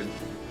this dude.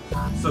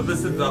 So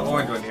this is the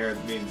orange one here,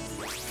 it means...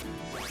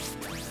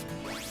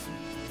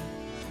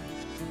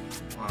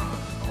 I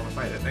want to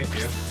fight it, thank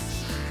you.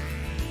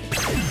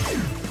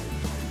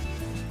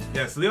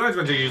 Yeah, so the orange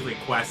ones are usually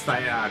quest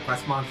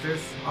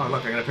monsters. Oh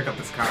look, I gotta pick up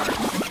this card.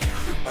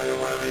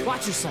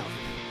 Watch yourself.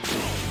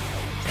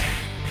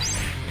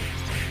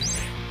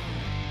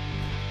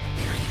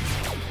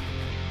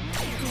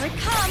 Here it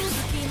comes!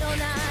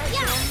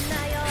 Yeah!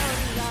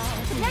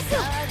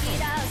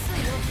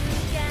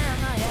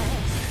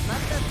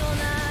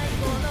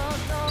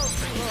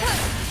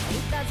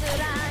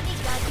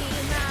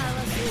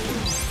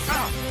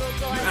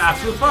 You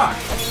absolute fuck!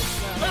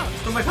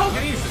 So my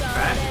telekinesis,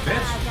 bad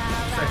bitch.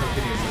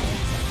 Psychokinesis.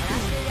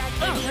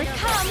 Here it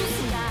comes!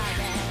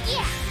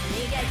 Yeah!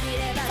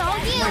 It's all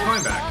you! My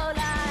coin back.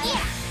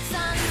 Yeah!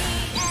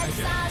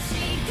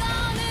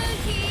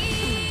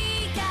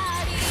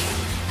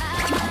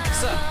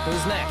 So,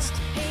 who's next?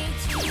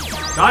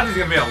 Dodge is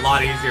gonna be a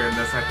lot easier in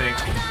this, I think.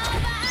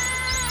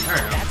 There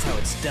we go. That's how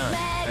it's done.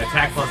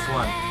 Attack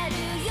 +1.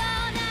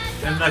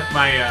 And look,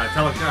 my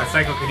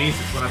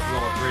psychokinesis went up to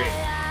level 3.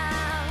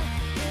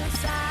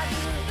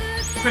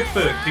 Quick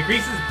boot.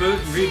 Decreases boot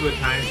and reboot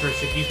times for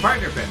Shiki's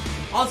partner pin.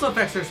 Also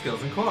affects her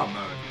skills in co-op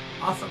mode.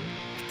 Awesome.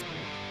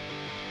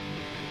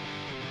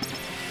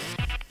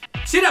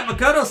 Shit up,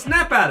 Makoto!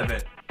 Snap out of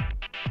it!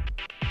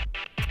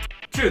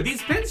 True,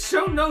 these pins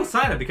show no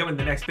sign of becoming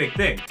the next big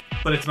thing,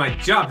 but it's my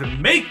job to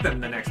make them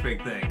the next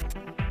big thing.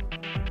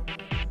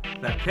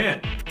 That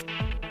pin.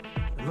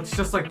 It looks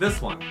just like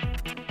this one.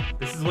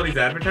 This is what he's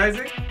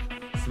advertising?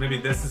 So maybe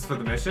this is for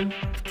the mission?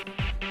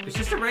 It's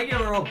just a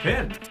regular old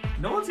pin.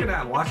 No one's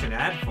gonna watch an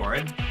ad for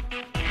it.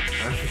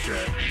 That's for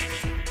sure.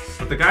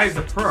 But the guy's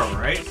a pro,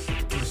 right?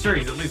 I'm sure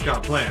he's at least got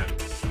a plan.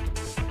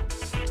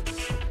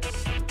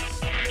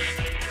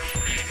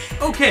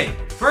 Okay,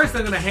 first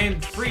I'm gonna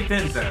hand 3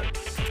 pins out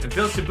and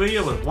fill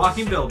Shibuya with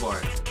walking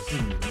billboards.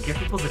 Get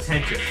people's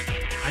attention.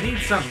 I need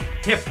some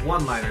hip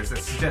one-liners that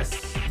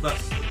suggest the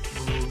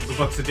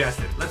book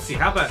suggested. Let's see,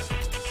 how about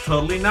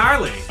totally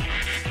gnarly?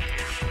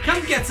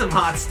 Come get some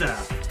hot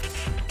stuff.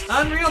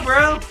 Unreal,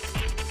 bro.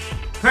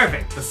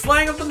 Perfect, the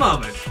slang of the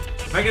moment.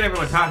 If I get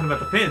everyone talking about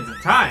the pins in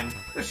time,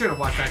 they're sure to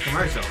watch that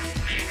commercial.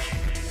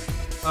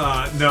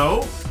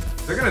 No.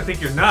 They're gonna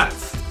think you're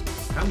nuts.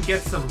 Come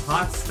get some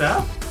hot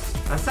stuff?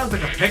 That sounds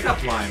like a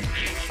pickup line.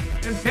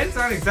 And pins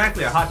aren't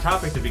exactly a hot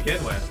topic to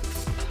begin with.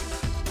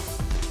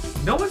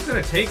 No one's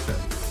gonna take them.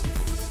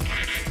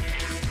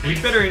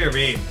 We'd better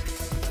intervene.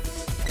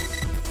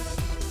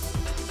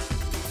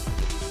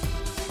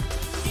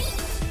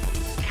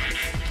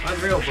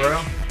 Unreal,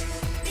 bro.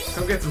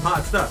 Come get some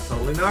hot stuff.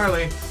 Totally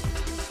gnarly.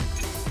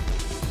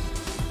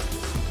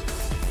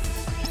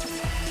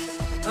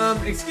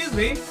 Excuse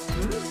me?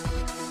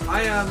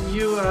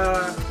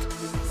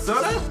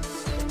 Soda?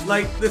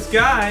 Like, this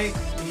guy,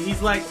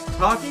 he's like,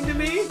 talking to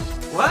me?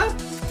 What?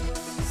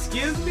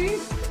 Excuse me?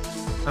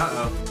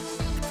 Uh-oh.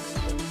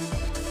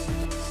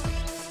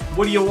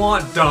 What do you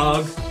want,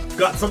 dog?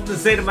 Got something to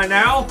say to my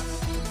now?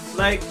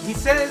 Like, he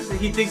says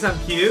he thinks I'm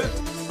cute,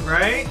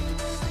 right?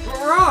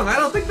 We're wrong, I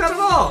don't think that at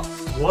all.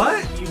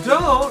 What? You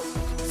don't?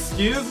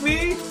 Excuse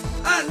me?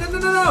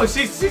 No,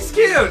 she's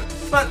cute,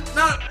 but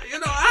not, you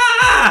know,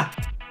 ah!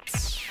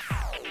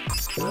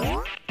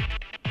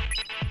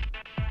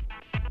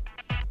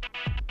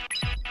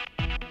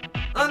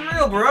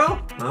 Unreal, bro.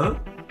 Huh?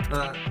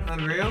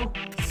 Unreal?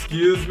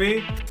 Excuse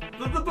me?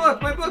 The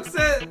book, my book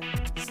said,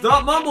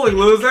 stop mumbling,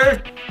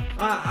 loser.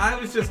 I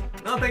was just,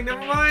 nothing,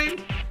 never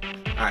mind.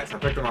 Alright, so I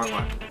picked the wrong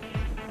one.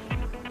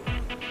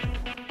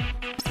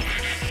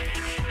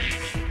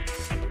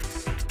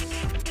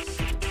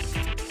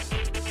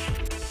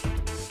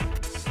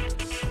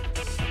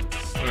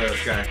 Look at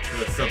this guy, he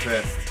looks so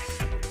pissed.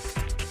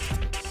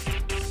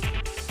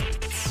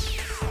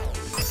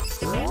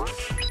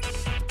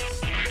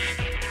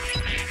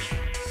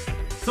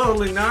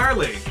 Totally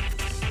gnarly.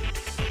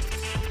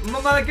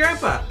 My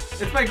grandpa.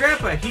 It's my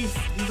grandpa. He's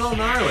all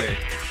gnarly.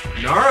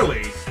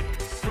 Gnarly?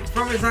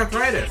 From his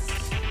arthritis.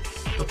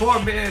 The poor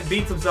man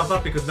beats himself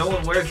up because no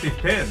one wears these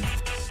pins.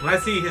 When I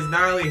see his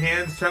gnarly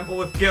hands tremble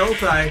with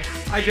guilt, I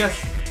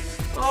just...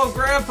 Oh,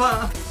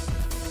 grandpa.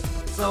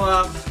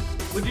 So,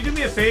 would you do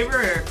me a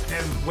favor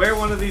and wear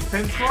one of these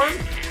pins for him?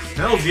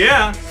 Hells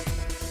yeah.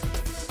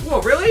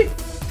 Whoa, really?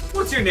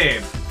 What's your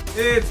name?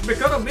 It's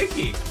Mikoto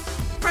Mickey.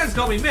 Friends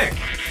call me Mick.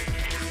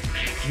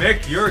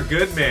 Mick, you're a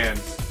good man.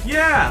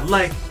 Yeah,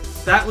 like,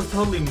 that was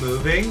totally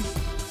moving.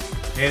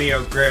 handing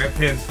out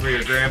pins for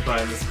your grandpa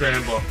in the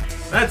scramble.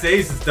 That's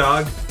Ace's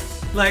dog.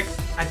 Like,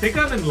 I think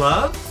I'm in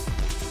love?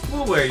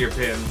 We'll wear your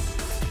pins.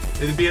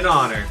 It'd be an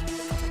honor.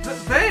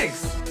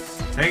 Thanks!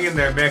 Hang in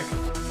there, Mick.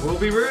 We'll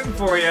be rooting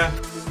for you.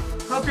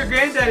 Hope your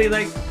granddaddy,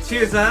 like,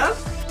 cheers up?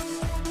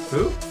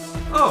 Who?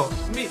 Oh,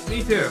 me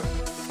too.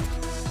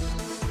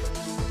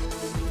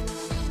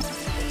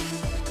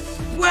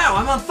 Wow,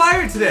 I'm on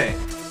fire today!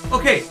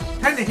 Okay,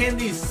 time to hand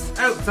these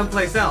out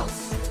someplace else.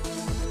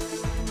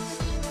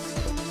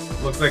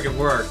 Looks like it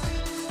worked.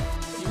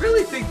 You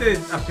really think that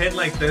a pin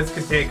like this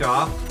could take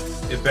off?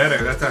 It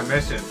better, that's our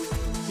mission.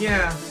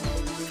 Yeah.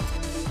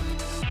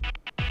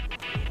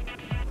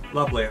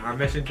 Lovely, our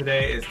mission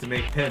today is to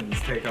make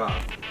pins take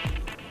off.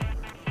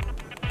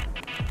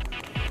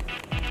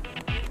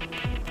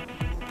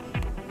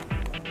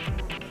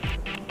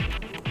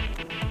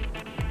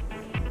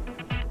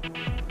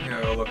 I'm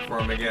gonna go look for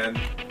him again.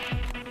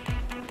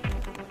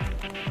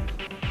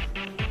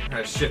 What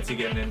kind of shit's he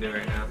getting into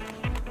right now?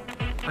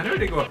 I know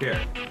they go up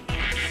here.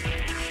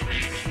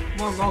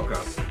 More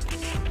Mocha.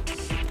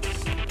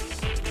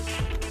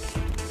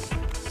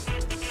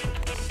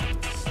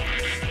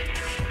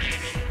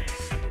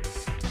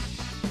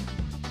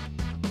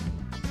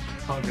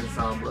 Punk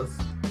ensembles.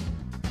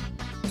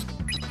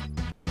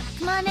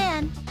 Come on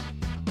in.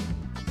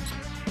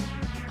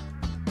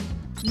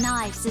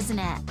 Nice, isn't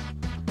it?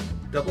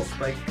 Double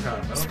spiked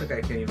cuff. I don't think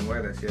I can even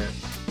wear this yet.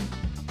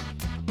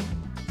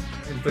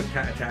 Input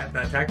that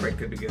attack rate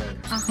could be good.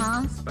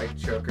 Uh-huh. Spiked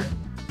choker.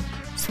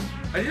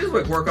 I just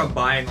like work on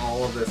buying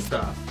all of this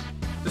stuff.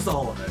 Just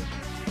all of it.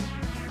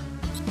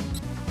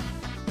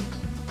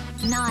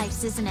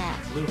 Nice, isn't it?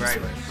 Blue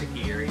raglan,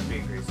 sticky ear, HP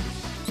increases.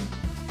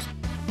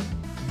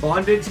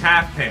 Bondage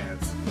half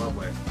pants.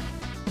 Lovely.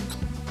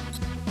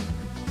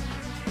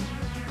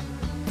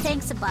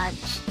 Thanks a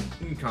bunch.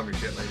 You can calm your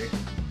shit, lady.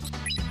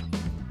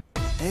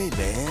 Hey,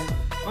 man.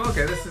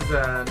 Okay, this is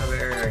another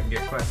area I can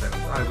get quest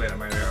items. Oh, wait, I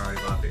might have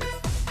already bought these.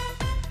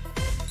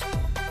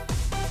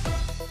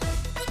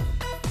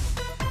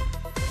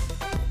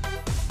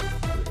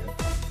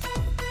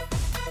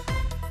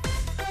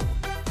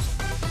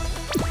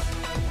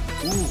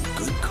 Ooh,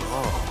 good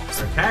call.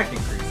 Our attack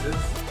increases.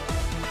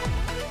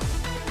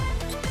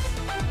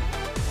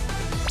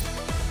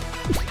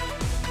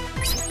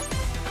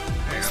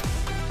 Hang on.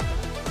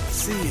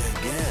 See you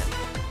again.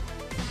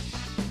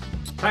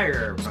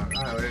 Tiger punk.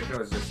 Oh, it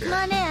goes just here.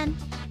 Come on in.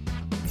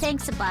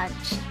 Thanks a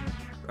bunch.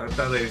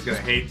 That lady's gonna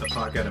hate the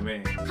fuck out of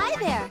me. Hi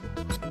there.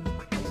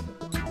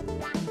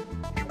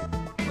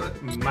 What?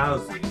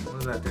 Mousy. What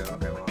does that do?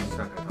 Okay, well, it's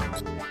not gonna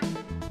tell me.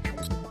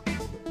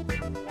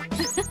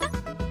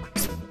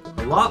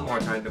 A lot more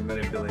time to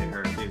manipulate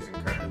her using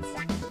cards.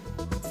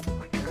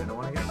 I don't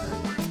want to get that.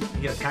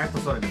 You get attack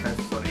plus 1 and defense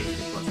plus 1,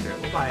 HP plus 2.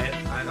 We'll buy it.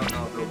 I don't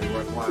know if it'll be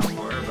worthwhile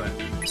for her, but...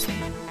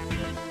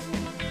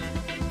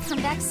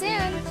 Come back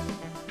soon.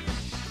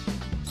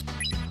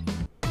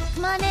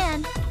 Come on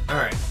in.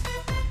 Alright.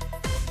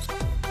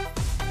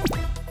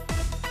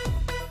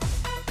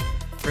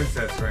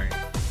 Princess ring.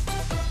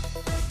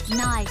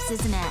 Nice,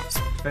 isn't it?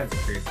 Defense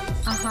increases.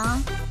 Uh-huh.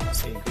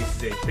 It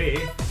increases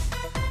HP.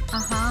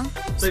 Uh-huh.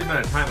 Same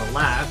amount of time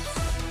elapsed.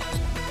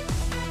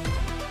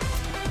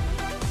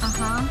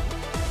 Uh-huh.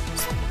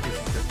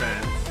 Increases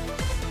defense.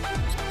 I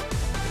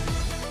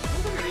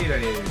don't think I need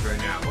any of these right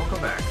now. We'll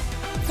come back.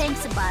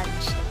 Thanks a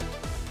bunch.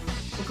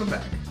 We'll come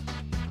back.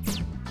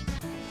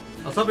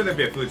 I was hoping there'd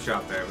be a food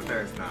shop there, but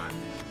there's not.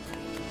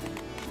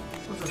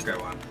 What's this guy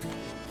want?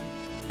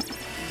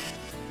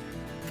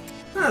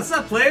 What's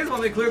up, players?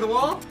 Want me to clear the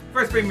wall?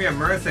 First bring me a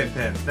Mercin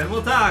pin, then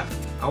we'll talk.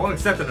 I won't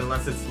accept it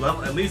unless it's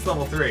at least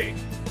level 3.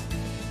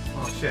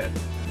 Oh shit. I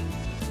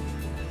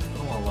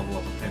don't want to level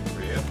up a pin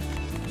for you.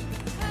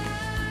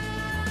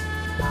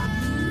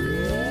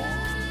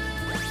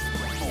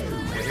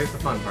 Okay, here's the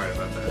fun part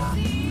about this.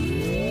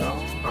 Oh,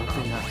 fuck off.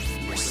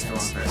 That's the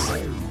wrong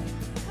person.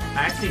 I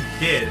actually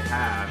did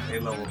have a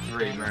level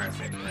 3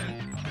 Mercin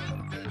pin,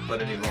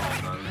 but it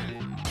evolved on me.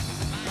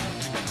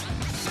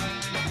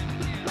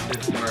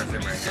 This is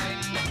Mercin right here.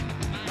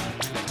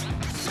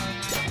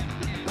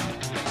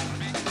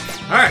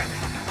 Alright,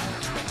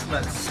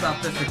 let's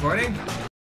stop this recording.